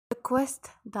request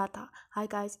data. Hi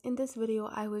guys, in this video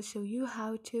I will show you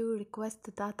how to request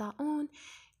the data on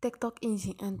TikTok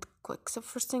easy and quick. So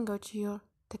first thing, go to your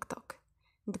TikTok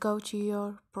and go to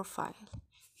your profile.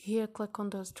 Here click on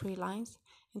those three lines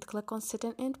and click on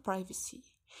setting and privacy.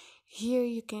 Here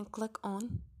you can click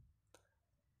on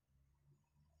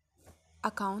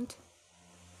account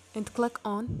and click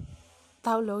on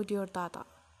download your data.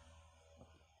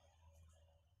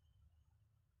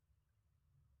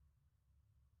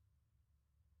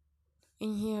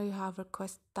 In here you have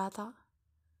request data,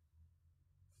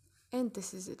 and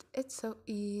this is it. It's so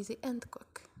easy and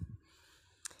quick.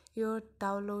 Your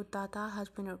download data has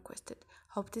been requested.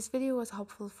 Hope this video was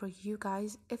helpful for you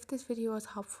guys. If this video was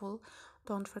helpful,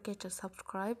 don't forget to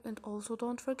subscribe and also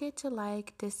don't forget to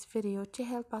like this video to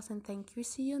help us, and thank you.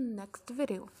 See you next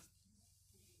video.